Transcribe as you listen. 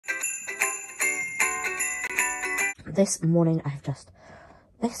This morning I have just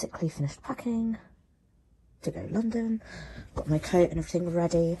basically finished packing to go London. Got my coat and everything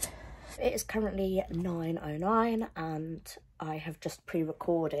ready. It is currently 9:09 and I have just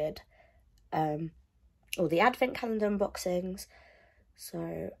pre-recorded all the advent calendar unboxings.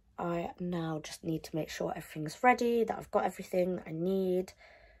 So I now just need to make sure everything's ready, that I've got everything I need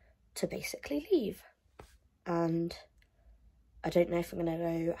to basically leave. And I don't know if I'm going to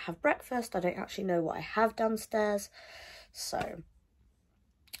go have breakfast. I don't actually know what I have downstairs. So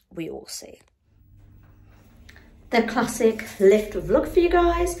we all see. The classic lift vlog for you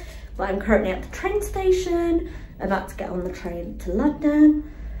guys. But I'm currently at the train station, about to get on the train to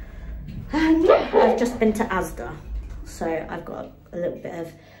London. And yeah, I've just been to Asda. So I've got a little bit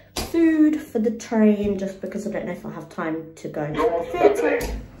of food for the train, just because I don't know if I'll have time to go to the theatre.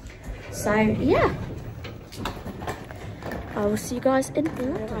 So yeah, I will see you guys in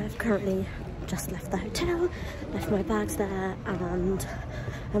London. I've currently just left the hotel, left my bags there, and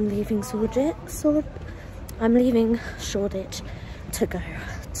I'm leaving Shoreditch to go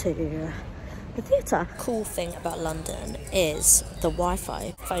to the theatre. Cool thing about London is the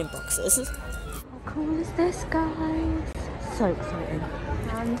Wi-Fi phone boxes. How cool is this, guys? So exciting.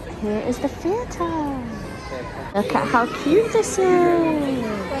 And here is the theatre. Look at how cute this is.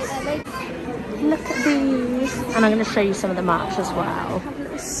 Look at these. And I'm going to show you some of the merch as well. Have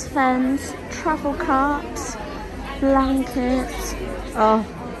little Sven's, travel carts, blankets. Oh,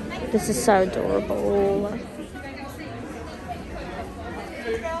 this is so adorable.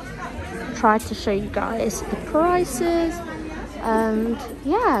 Tried to show you guys the prices, and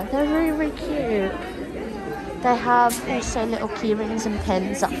yeah, they're really, really cute. They have also little key rings and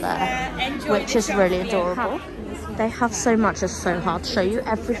pins up there, which is really adorable. They have so much, it's so hard to show you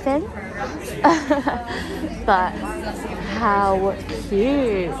everything. But how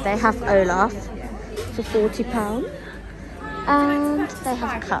cute. They have Olaf for £40. And they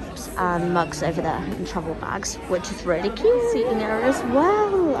have cups and mugs over there and travel bags, which is really cute. Seating area as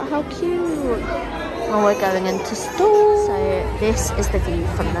well, how cute. And we're going into store. So this is the view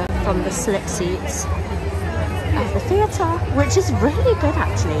from the slick seats of the theatre, which is really good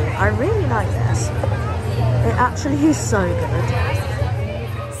actually. I really like this. It actually is so good.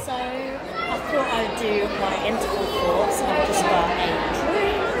 So I thought I'd do my interval thoughts. I've just got a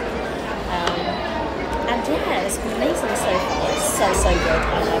drink. And yeah, it's been amazing so far. It's so good.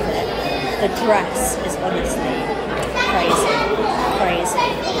 I love it. The dress is honestly crazy.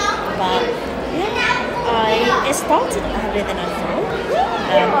 But yeah, it started earlier than I thought.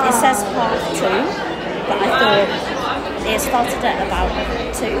 It says 2:30, but I thought it started at about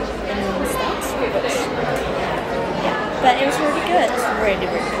 2 instead. Which, yeah, but it was really good. It's really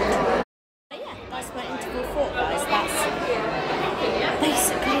good. But yeah, that's my interval thought, guys. That's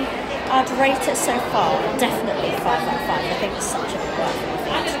basically. I'd rate it so far, definitely 5 out of 5. I think it's such a good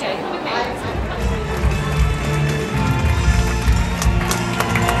work to do.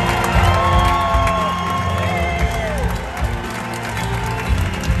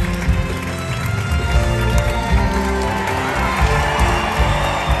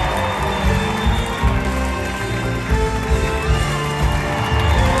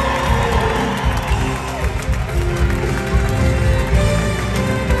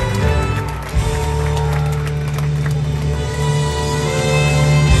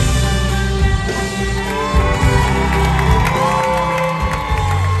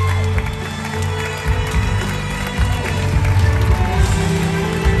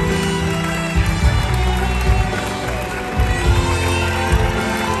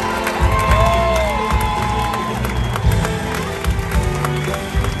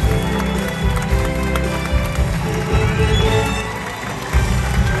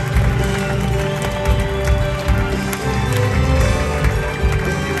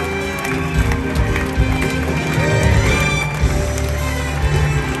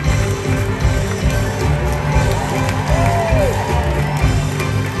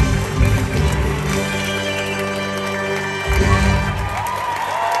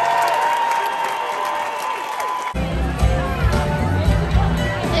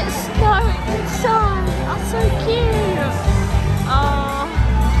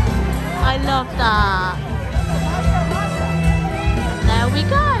 There we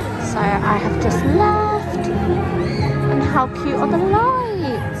go. So I have just left, and how cute are the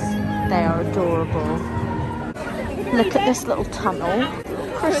lights? They are adorable. Look at this little tunnel.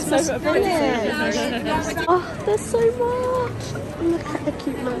 Christmas village. Oh, there's so much. Look at the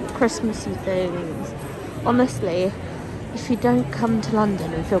cute little Christmassy things. Honestly, if you don't come to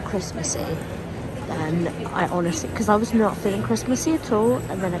London and feel Christmassy, then I honestly, because I was not feeling Christmassy at all,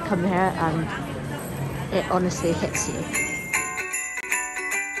 and then I come here and It honestly hits you.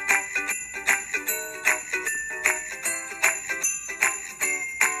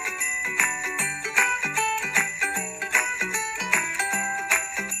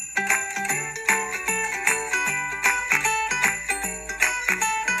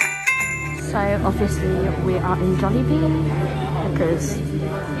 So obviously we are in Jollibee because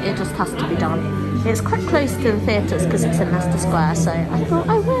it just has to be done. It's quite close to the theatres because it's in Leicester Square, so I thought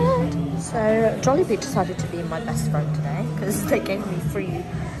I would. So Jollibee decided to be my best friend today because they gave me free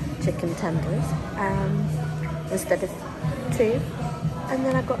chicken tenders instead of 2. And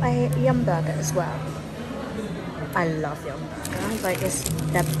then I got a yum burger as well. I love yum burger. Like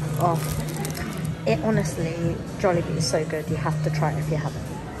it honestly, Jollibee is so good. You have to try it if you haven't.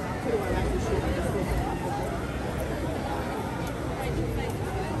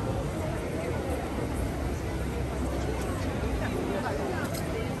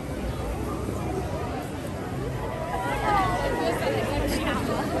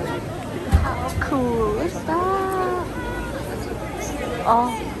 Cool is that? Oh,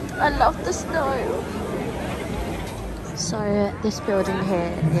 I love the snow. So this building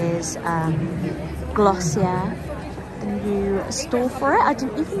here is Glossier, the new store for it. I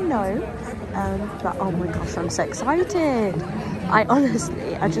didn't even know, but oh my gosh, I'm so excited. I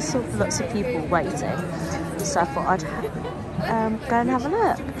just saw lots of people waiting, so I thought I'd go and have a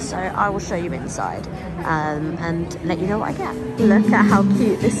look. So I will show you inside and let you know what I get. Look at how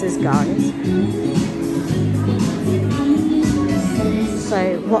cute this is, guys. So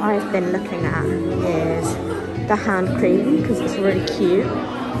what I've been looking at is the hand cream because it's really cute,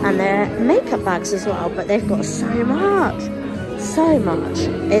 and their makeup bags as well, but they've got so much.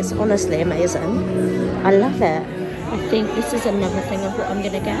 It's honestly amazing. I love it. I think this is another thing of what I'm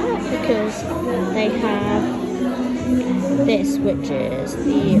gonna get because they have this, which is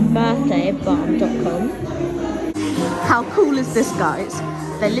the birthdaybalm.com. How cool is this, guys?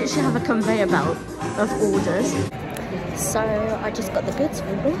 They literally have a conveyor belt of orders. So I just got the goods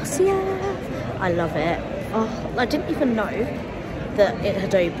from Glossier. I love it. Oh, I didn't even know that it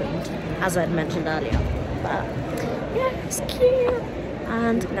had opened, as I had mentioned earlier. But yeah, it's cute.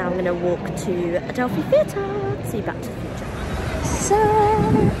 And now I'm gonna walk to Adelphi Theatre. See Back to the Future.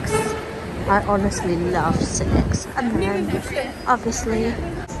 6. I honestly love 6. And then obviously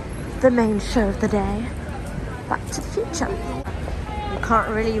the main show of the day, Back to the Future. You can't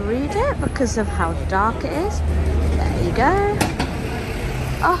really read it because of how dark it is. There you go.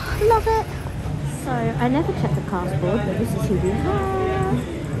 Oh, love it. So I never check the cast board, but this is who we have.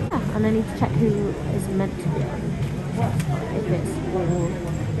 Yeah, and I need to check who is meant to be on. If it's all.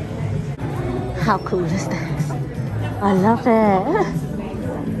 How cool is this? I love it.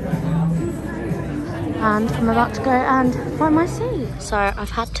 And I'm about to go and find my seat. So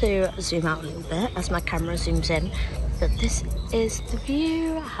I've had to zoom out a little bit as my camera zooms in, but this is the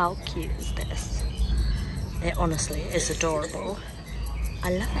view. How cute is this? It honestly is adorable.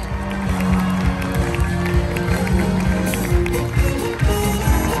 I love it.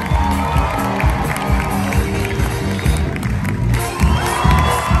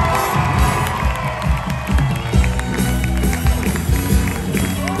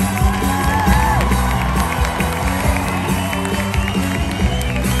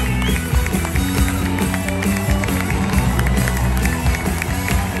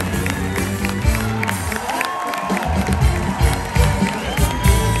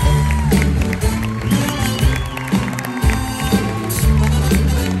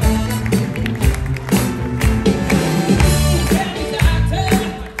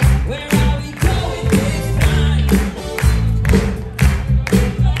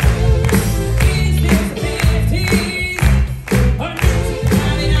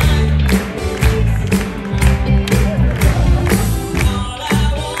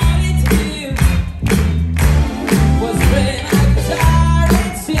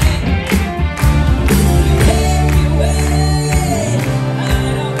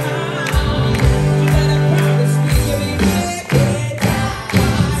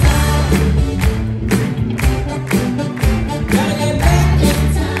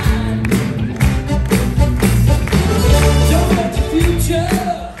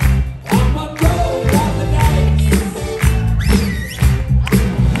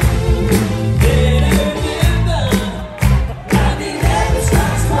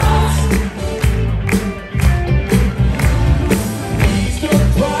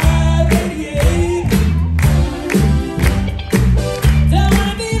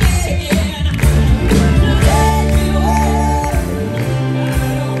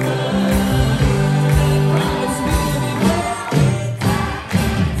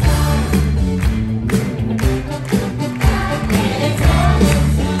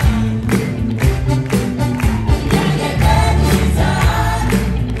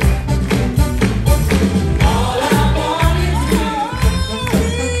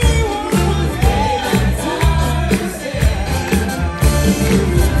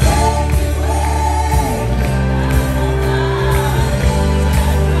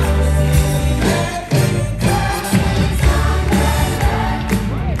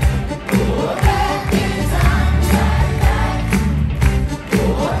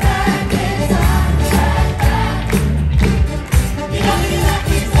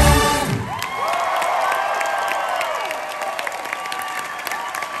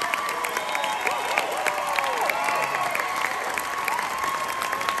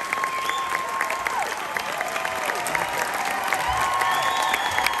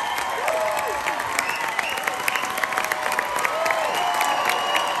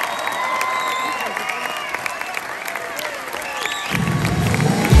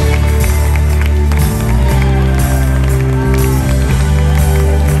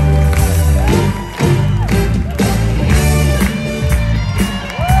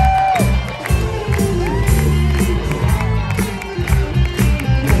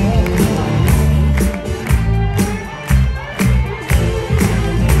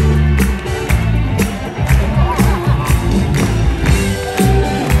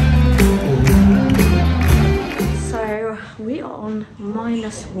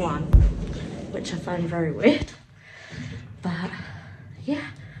 first one, which I find very weird. But yeah,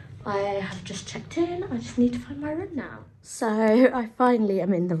 I have just checked in. I just need to find my room now. So I finally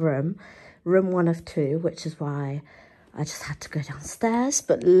am in the room 1 of 2, which is why I just had to go downstairs.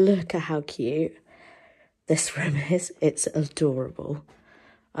 But look at how cute this room is. It's adorable.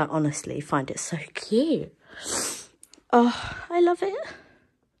 I honestly find it so cute. Oh, I love it.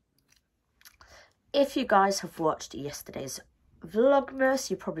 If you guys have watched yesterday's Vlogmas,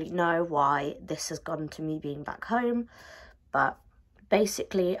 you probably know why this has gone to me being back home. But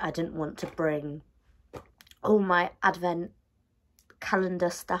basically, I didn't want to bring all my advent calendar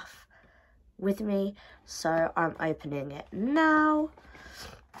stuff with me, so I'm opening it now.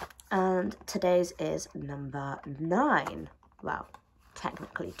 And today's is number 9. Well,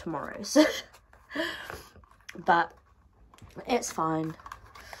 technically tomorrow's. But it's fine.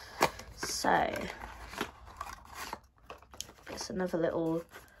 So it's another little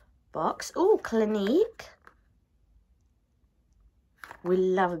box. Oh, Clinique. We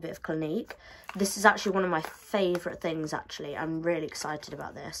love a bit of Clinique. This is actually one of my favourite things, actually. I'm really excited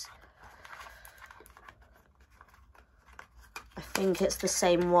about this. I think it's the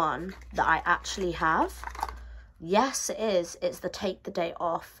same one that I actually have. Yes, it is. It's the Take the Day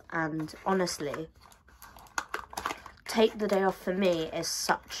Off. And honestly, Take the Day Off for me is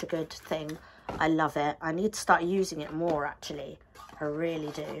such a good thing. I love it. I need to start using it more, actually. I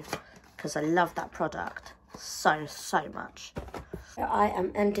really do. Because I love that product so, so much. So I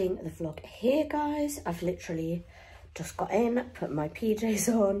am ending the vlog here, guys. I've literally just got in, put my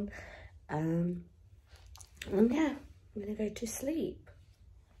PJs on. And yeah, I'm going to go to sleep.